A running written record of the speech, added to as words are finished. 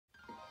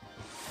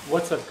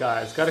What's up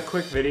guys, got a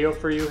quick video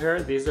for you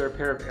here. These are a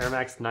pair of Air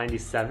Max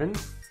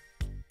 97s.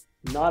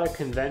 Not a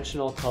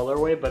conventional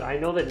colorway, but I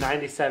know that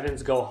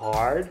 97s go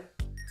hard.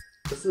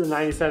 This is a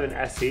 97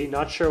 SE,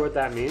 not sure what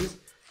that means.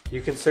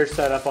 You can search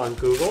that up on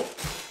Google.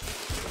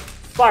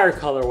 Fire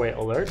colorway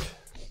alert.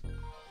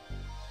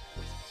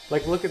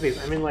 Like look at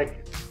these, I mean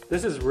like,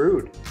 this is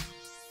rude.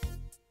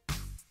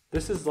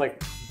 This is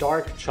like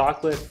dark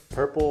chocolate,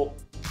 purple.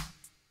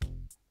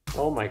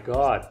 Oh my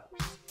god.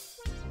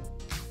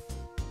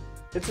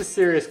 It's a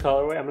serious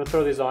colorway. I'm gonna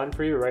throw these on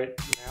for you right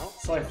now.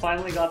 So I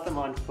finally got them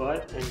on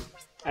foot, and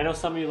I know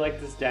some of you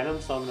like this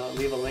denim, so I'm gonna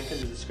leave a link in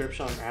the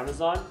description on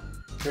Amazon.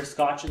 They're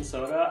Scotch and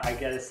soda. I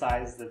get a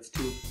size that's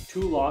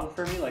too long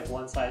for me, like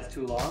one size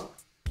too long,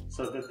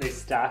 so that they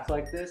stack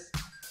like this.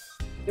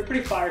 They're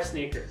pretty fire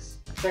sneakers.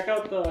 Check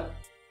out the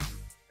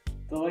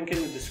link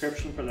in the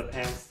description for the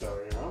pants though,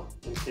 you know,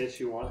 in case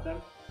you want them.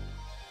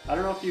 I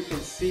don't know if you can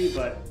see,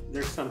 but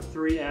there's some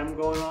 3M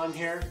going on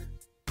here.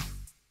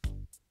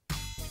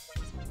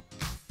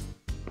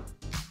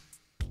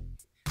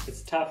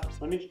 It's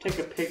tough. Let me take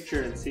a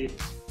picture and see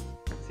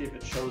if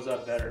it shows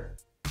up better.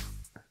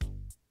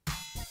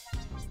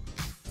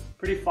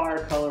 Pretty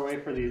fire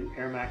colorway for these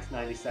Air Max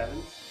 97s.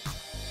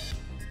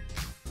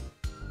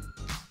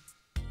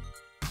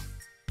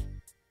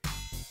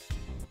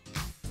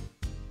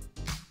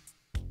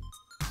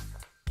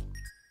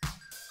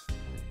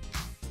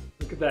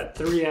 Look at that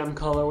 3M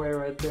colorway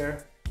right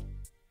there.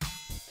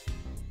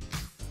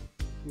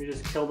 Let me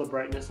just kill the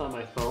brightness on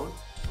my phone.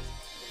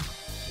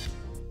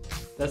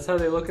 That's how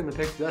they look in the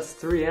picture. That's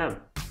 3M.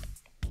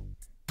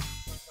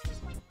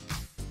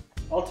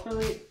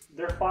 Ultimately,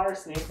 they're fire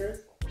sneakers.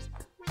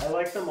 I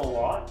like them a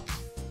lot.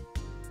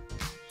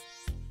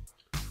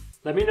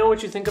 Let me know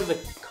what you think of the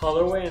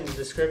colorway in the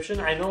description.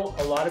 I know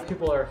a lot of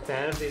people are a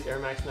fan of these Air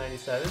Max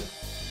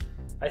 97s.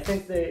 I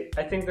think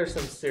they're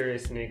some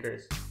serious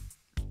sneakers.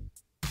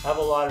 I have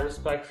a lot of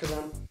respect for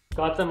them.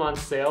 Got them on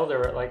sale. They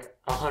were at like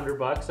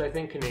 $100, I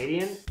think,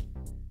 Canadian.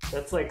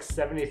 That's like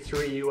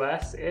 73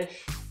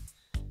 US-ish.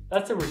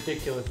 That's a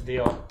ridiculous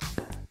deal.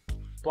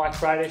 Black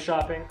Friday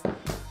shopping.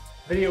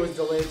 Video was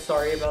delayed,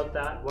 sorry about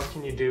that. What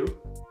can you do?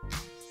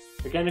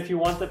 Again, if you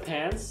want the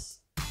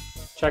pants,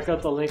 check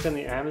out the link in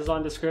the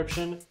Amazon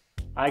description.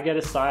 I get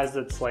a size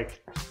that's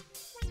like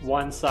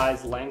one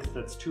size length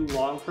that's too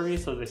long for me,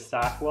 so they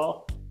stack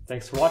well.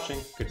 Thanks for watching.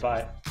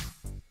 Goodbye.